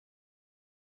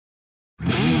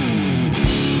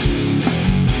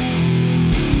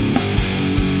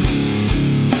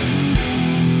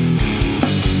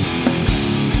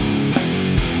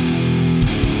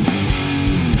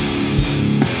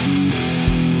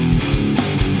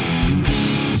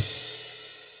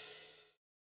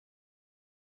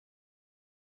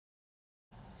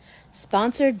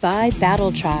Sponsored by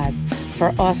Battle Tribe.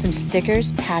 For awesome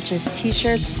stickers, patches,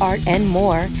 t-shirts, art, and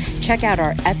more, check out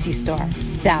our Etsy store,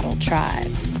 Battle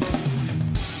Tribe.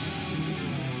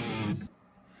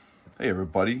 Hey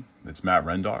everybody, it's Matt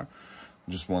Rendar.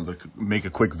 I just wanted to make a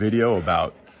quick video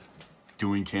about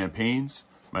doing campaigns,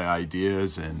 my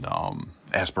ideas and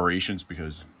aspirations,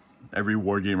 because every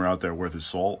wargamer out there worth his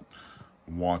salt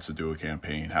wants to do a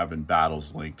campaign, having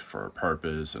battles linked for a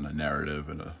purpose and a narrative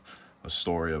and a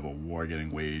story of a war getting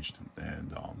waged,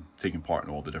 and taking part in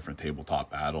all the different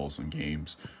tabletop battles and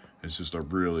games. It's just a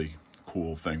really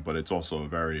cool thing, but it's also a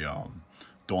very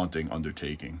daunting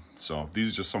undertaking. So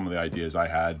these are just some of the ideas I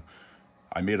had.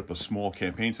 I made up a small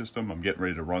campaign system. I'm getting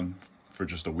ready to run for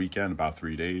just a weekend, about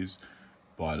 3 days,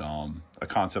 but a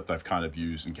concept I've kind of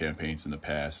used in campaigns in the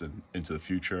past and into the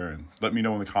future. And let me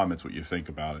know in the comments what you think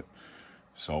about it.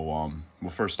 So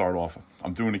we'll first start off.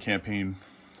 I'm doing a campaign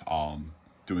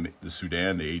doing the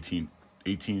Sudan, the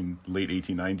late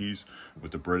 1890s,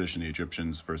 with the British and the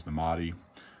Egyptians versus the Mahdi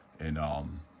in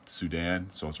Sudan.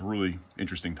 So it's a really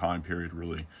interesting time period,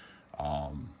 really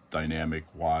dynamic,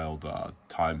 wild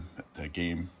time, that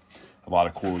game. A lot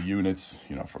of cool units,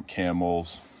 you know, from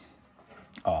camels,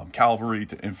 cavalry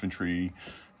to infantry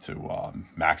to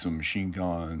maximum machine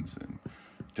guns and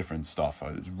different stuff.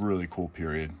 It's a really cool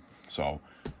period. So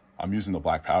I'm using the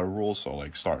black powder rules. So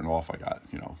like starting off, I got,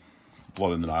 you know,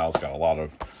 Blood in the Nile's got a lot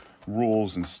of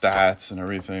rules and stats and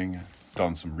everything.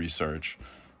 Done some research.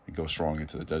 And Go Strong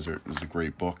into the Desert is a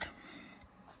great book.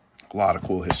 A lot of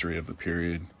cool history of the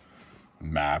period,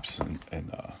 maps and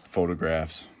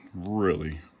photographs.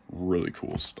 Really, really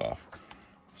cool stuff.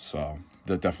 So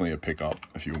that's definitely a pickup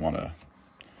if you want to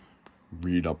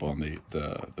read up on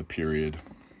the period.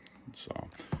 So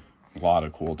a lot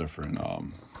of cool different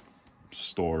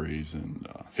stories and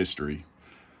history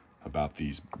about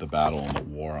the battle and the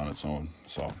war on its own.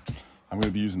 So I'm going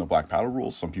to be using the black powder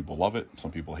rules. Some people love it,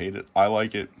 some people hate it. I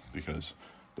like it because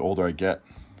the older I get,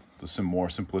 the more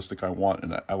simplistic I want,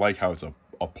 and I like how it's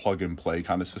a plug and play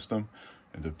kind of system,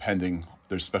 and depending,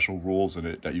 there's special rules in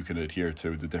it that you can adhere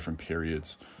to the different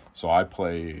periods. So I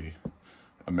play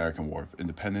American War of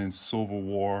Independence, Civil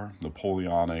War,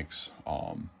 Napoleonics,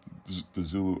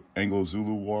 the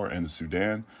Anglo-Zulu War, and the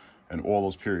Sudan. And all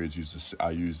those periods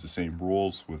I use the same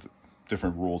rules with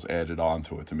different rules added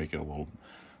onto it to make it a little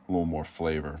more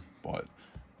flavor. But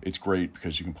it's great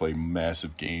because you can play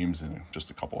massive games in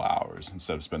just a couple hours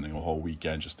instead of spending a whole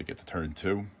weekend just to get to turn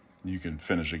 2. You can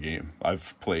finish a game.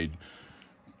 I've played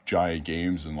giant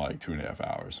games in like 2.5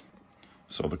 hours.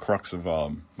 So the crux of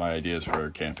my ideas for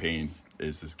a campaign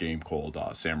is this game called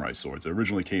Samurai Swords. It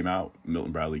originally came out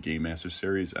Milton Bradley Game Master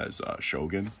Series as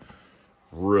Shogun.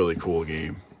 Really cool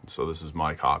game. So this is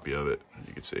my copy of it.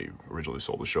 You could say originally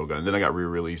sold as Shogun. And then I got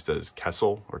re-released as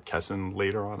Kessel or Kessen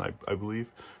later on, I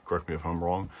believe. Correct me if I'm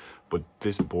wrong. But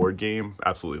this board game,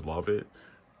 absolutely love it,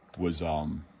 was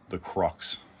the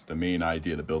crux, the main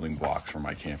idea, the building blocks for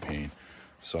my campaign.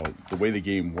 So the way the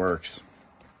game works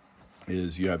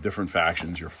is you have different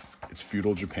factions. It's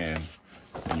feudal Japan,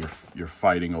 and you're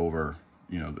fighting over,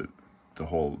 you know,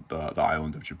 the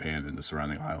island of Japan and the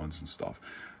surrounding islands and stuff.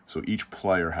 So each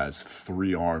player has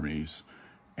 3 armies,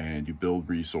 and you build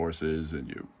resources, and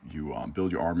you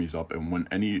build your armies up. And when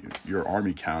your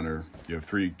army counter, you have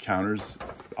 3 counters,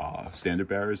 standard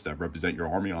bearers that represent your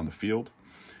army on the field.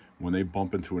 When they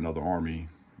bump into another army,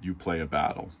 you play a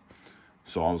battle.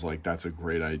 So I was like, that's a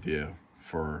great idea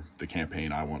for the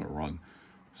campaign I want to run.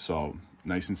 So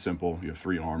nice and simple. You have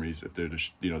 3 armies. If they're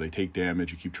just, you know, they take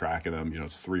damage, you keep track of them. You know,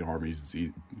 it's 3 armies.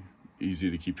 It's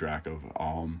easy to keep track of.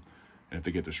 And if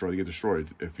they get destroyed, they get destroyed.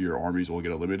 If your armies all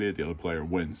get eliminated, the other player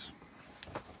wins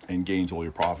and gains all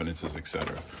your provinces,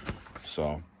 etc.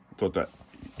 So I thought that,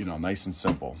 you know, nice and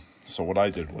simple. So what I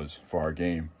did was, for our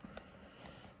game,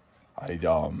 I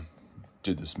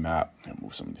did this map. I'll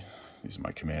move some of these are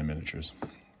my command miniatures.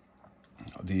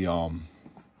 We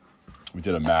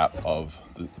did a map of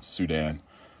the Sudan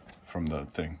from the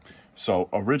thing. So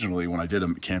originally, when I did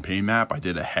a campaign map, I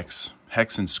did a hex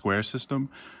and square system,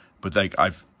 but like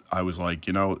I was like,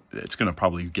 you know, it's going to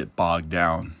probably get bogged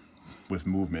down with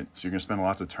movement. So you're going to spend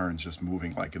lots of turns just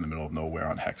moving like in the middle of nowhere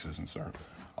on hexes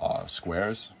and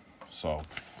squares. So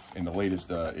in the latest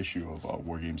issue of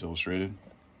War Games Illustrated,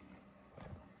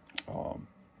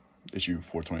 issue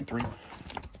 423,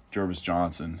 Jervis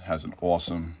Johnson has an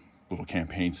awesome little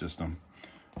campaign system,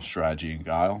 strategy and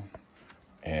guile.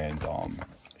 And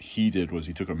he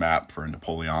took a map for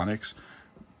Napoleonics,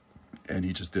 and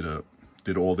he just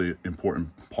did all the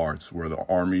important parts where the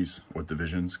armies or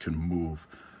divisions can move.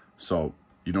 So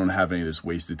you don't have any of this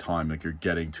wasted time, like you're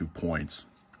getting 2 points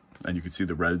and you can see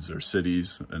the reds are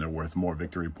cities, and they're worth more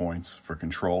victory points for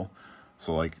control.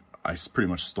 So like, I pretty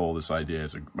much stole this idea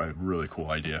as a really cool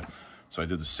idea. So I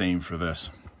did the same for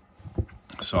this.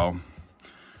 So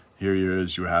here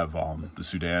you have the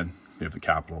Sudan. They have the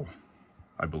capital,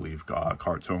 I believe,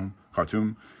 Khartoum.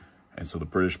 And so the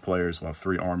British players will have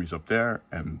 3 armies up there,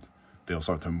 and they'll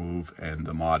start to move, and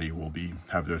the Mahdi will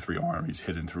have their 3 armies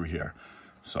hidden through here.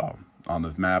 So on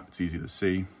the map, it's easy to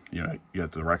see. You know, you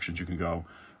got the directions you can go.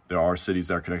 There are cities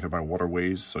that are connected by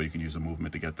waterways, so you can use a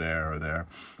movement to get there or there.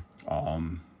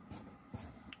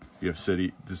 You have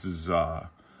city. This is the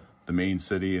main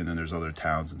city, and then there's other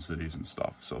towns and cities and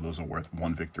stuff. So those are worth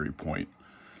 1 victory point.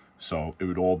 So it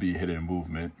would all be hidden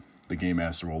movement. The game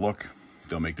master will look.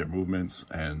 They'll make their movements,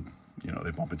 and you know,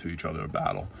 they bump into each other in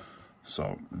battle.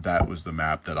 So that was the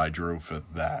map that I drew for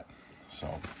that.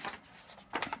 So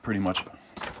pretty much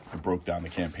I broke down the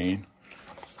campaign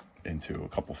into a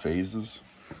couple phases.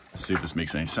 Let's see if this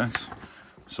makes any sense.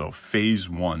 So phase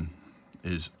 1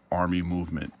 is army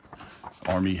movement,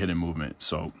 army hidden movement.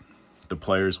 So the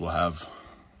players will have,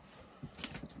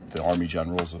 the army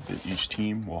generals of each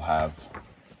team will have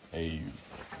a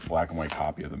black and white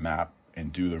copy of the map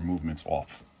and do their movements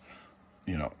off,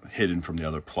 you know, hidden from the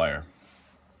other player.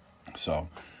 So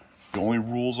the only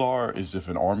rules is if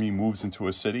an army moves into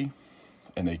a city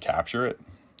and they capture it,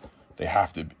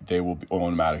 they will be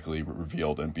automatically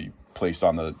revealed and be placed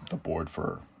on the board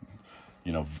for,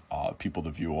 you know, people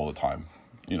to view all the time.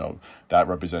 You know, that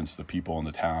represents the people in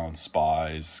the town,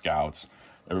 spies, scouts,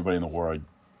 everybody in the world,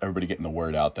 everybody getting the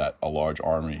word out that a large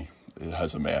army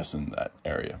has amassed in that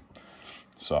area.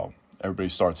 So everybody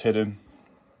starts hidden.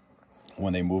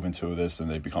 When they move into this, and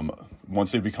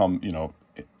once they become, you know,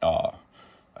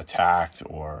 attacked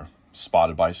or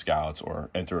spotted by scouts or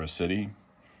enter a city,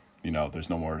 you know, there's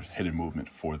no more hidden movement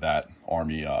for that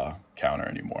army counter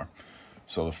anymore.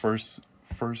 So the first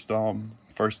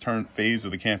turn phase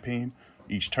of the campaign,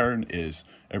 each turn is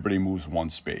everybody moves 1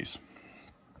 space.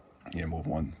 You move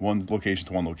one location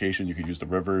to one location. You can use the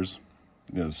rivers.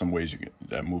 You know, there's some ways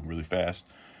that move really fast.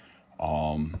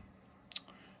 You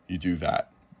do that.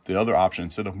 The other option,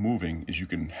 instead of moving, is you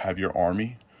can have your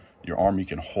army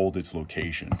can hold its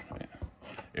location.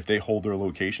 If they hold their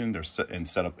location, they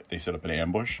set up an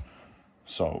ambush.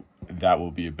 So that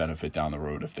will be a benefit down the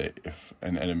road if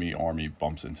an enemy army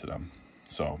bumps into them.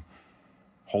 So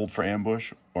hold for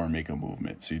ambush or make a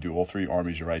movement. So you do all 3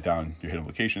 armies, you write down your hidden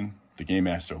location. The game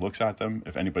master looks at them.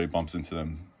 If anybody bumps into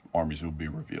them, armies will be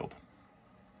revealed.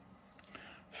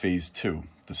 Phase 2,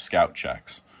 the scout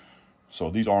checks. So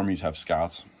these armies have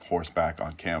scouts, horseback,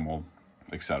 on camel,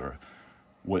 etc.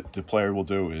 What the player will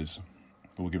do is,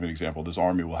 we'll give an example. This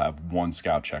army will have 1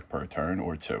 scout check per turn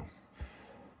or 2.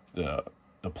 The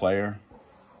player,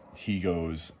 he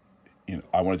goes, you know,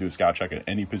 I want to do a scout check at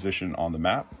any position on the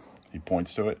map. He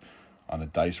points to it. On a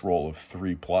dice roll of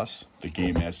 3+, the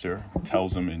game master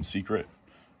tells him in secret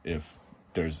if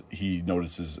he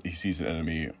sees an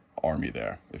enemy army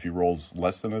there. If he rolls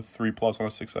less than a 3+ on a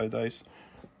 6-sided dice,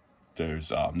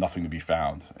 there's nothing to be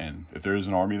found. And if there is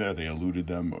an army there, they eluded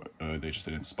them, or they just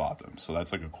didn't spot them. So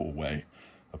that's like a cool way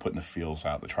of putting the feels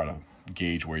out to try to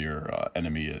gauge where your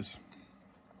enemy is.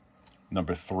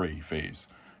 Number 3 phase,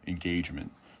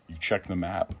 engagement. You check the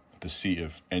map to see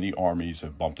if any armies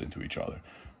have bumped into each other.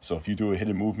 So if you do a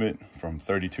hidden movement from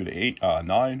 32 to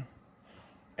 9,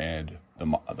 and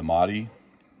the Mahdi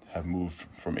have moved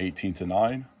from 18 to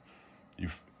 9,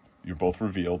 you're both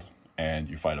revealed, and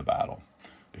you fight a battle.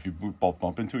 If you both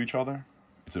bump into each other,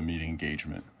 it's immediate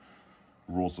engagement.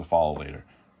 Rules to follow later.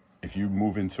 If you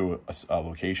move into a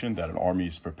location that an army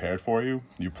is prepared for you,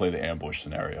 you play the ambush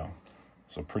scenario.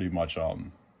 So pretty much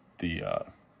the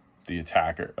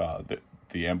attacker,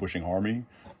 the ambushing army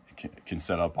can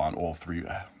set up on all 3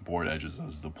 board edges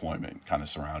as a deployment, kind of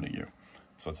surrounding you.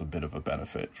 So that's a bit of a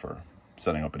benefit for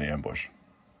setting up an ambush.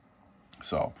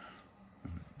 So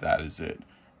that is it.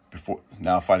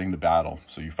 Now fighting the battle.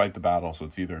 So you fight the battle, so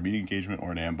it's either immediate engagement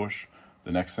or an ambush.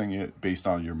 The next thing, based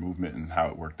on your movement and how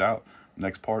it worked out, the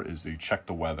next part is you check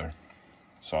the weather.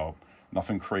 So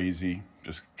nothing crazy,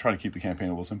 just try to keep the campaign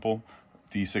a little simple.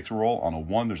 D6 roll. On a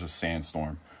 1, there's a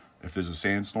sandstorm. If there's a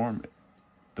sandstorm,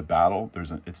 the battle,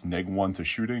 it's -1 to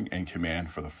shooting and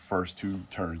command for the first 2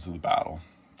 turns of the battle.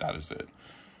 That is it.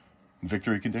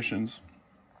 Victory conditions.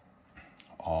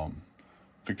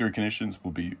 Victory conditions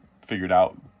will be figured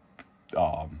out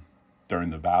during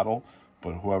the battle,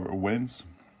 but whoever wins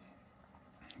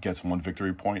gets 1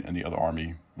 victory point and the other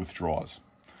army withdraws.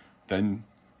 Then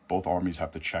both armies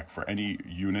have to check for any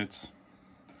units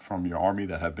from your army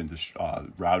that have been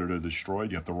routed or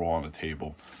destroyed. You have to roll on a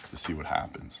table to see what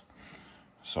happens.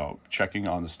 So checking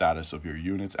on the status of your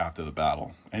units after the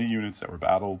battle. Any units that were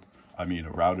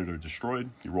routed or destroyed,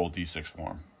 you roll d6 for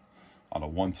them. On a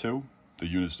 1-2, the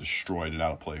unit's destroyed and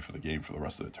out of play for the game for the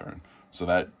rest of the turn. So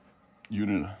that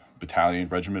unit, battalion,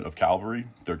 regiment of cavalry,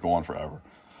 they're gone forever.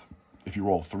 If you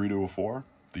roll 3 to a 4,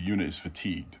 the unit is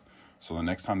fatigued. So the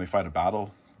next time they fight a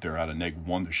battle, they're at a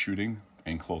 -1 to shooting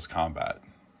and close combat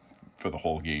for the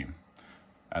whole game.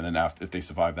 And then if they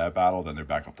survive that battle, then they're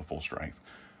back up to full strength.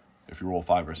 If you roll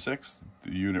 5 or 6,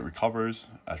 the unit recovers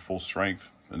at full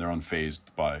strength and they're unfazed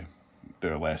by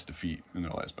their last defeat in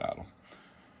their last battle.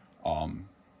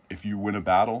 If you win a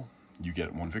battle, you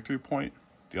get 1 victory point,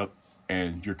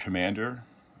 and your commander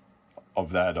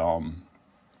of that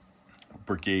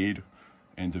brigade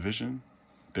and division,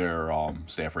 their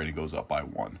staff rating goes up by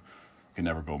 1. You can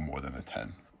never go more than a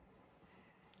 10.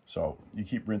 So you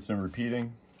keep rinsing and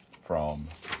repeating from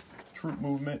troop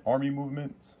movement, army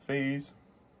movement phase,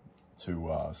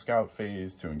 to scout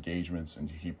phase, to engagements,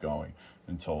 and you keep going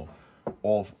until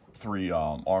all 3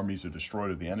 armies are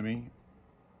destroyed of the enemy,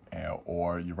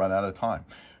 or you run out of time.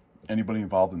 Anybody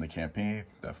involved in the campaign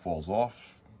that falls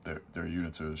off, their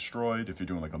units are destroyed if you're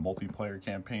doing like a multiplayer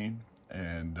campaign,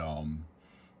 and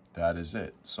that is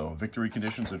it. So victory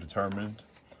conditions are determined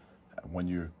when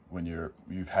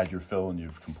you've had your fill and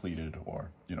you've completed,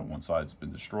 or one side's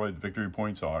been destroyed. Victory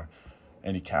points are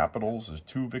any capitals is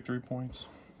 2 victory points.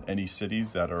 Any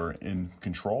cities that are in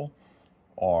control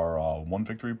are 1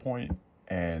 victory point,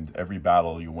 and every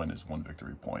battle you win is 1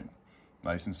 victory point.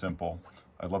 Nice and simple.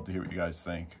 I'd love to hear what you guys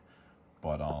think,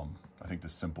 but I think the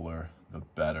simpler the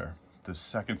better. The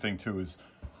second thing too is,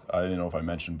 I didn't know if I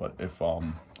mentioned, but if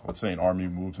let's say an army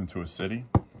moves into a city,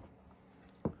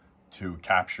 to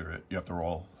capture it, you have to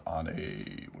roll on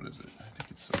a, what is it? I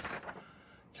think it's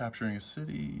capturing a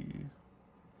city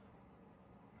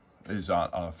is on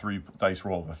a 3 dice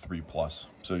roll of a 3+.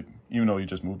 So even though you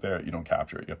just moved there, you don't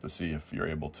capture it. You have to see if you're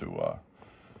able to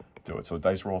do it. So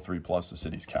dice roll 3+, the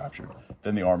city's captured.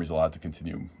 Then the army's allowed to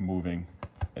continue moving,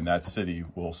 and that city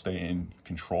will stay in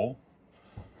control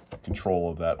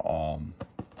of that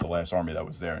the last army that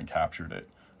was there and captured it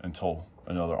until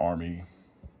another army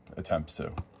attempts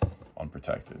to,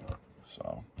 unprotected.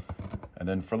 So, and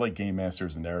then for like game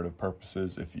masters and narrative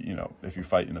purposes, if you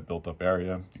fight in a built-up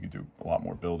area, you can do a lot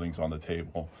more buildings on the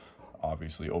table.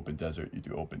 Obviously, open desert, you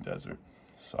do open desert.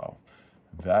 So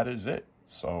that is it.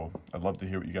 So I'd love to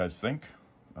hear what you guys think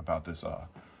about this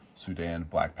Sudan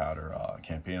black powder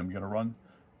campaign I'm gonna run,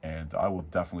 and I will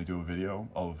definitely do a video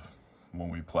of when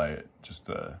we play it, just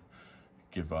to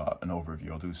give an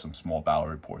overview. I'll do some small battle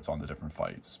reports on the different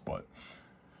fights, but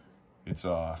it's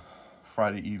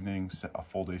Friday evening, a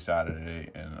full day Saturday,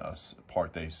 and a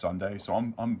part day Sunday. So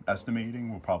I'm estimating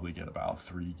we'll probably get about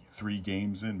three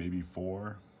games in, maybe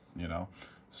 4,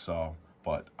 So,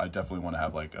 but I definitely want to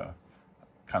have like a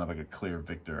kind of like a clear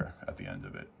victor at the end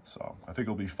of it. So I think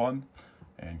it'll be fun,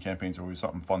 and campaigns are always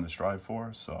something fun to strive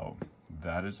for. So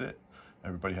that is it.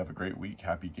 Everybody have a great week.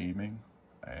 Happy gaming,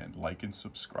 and like and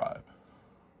subscribe.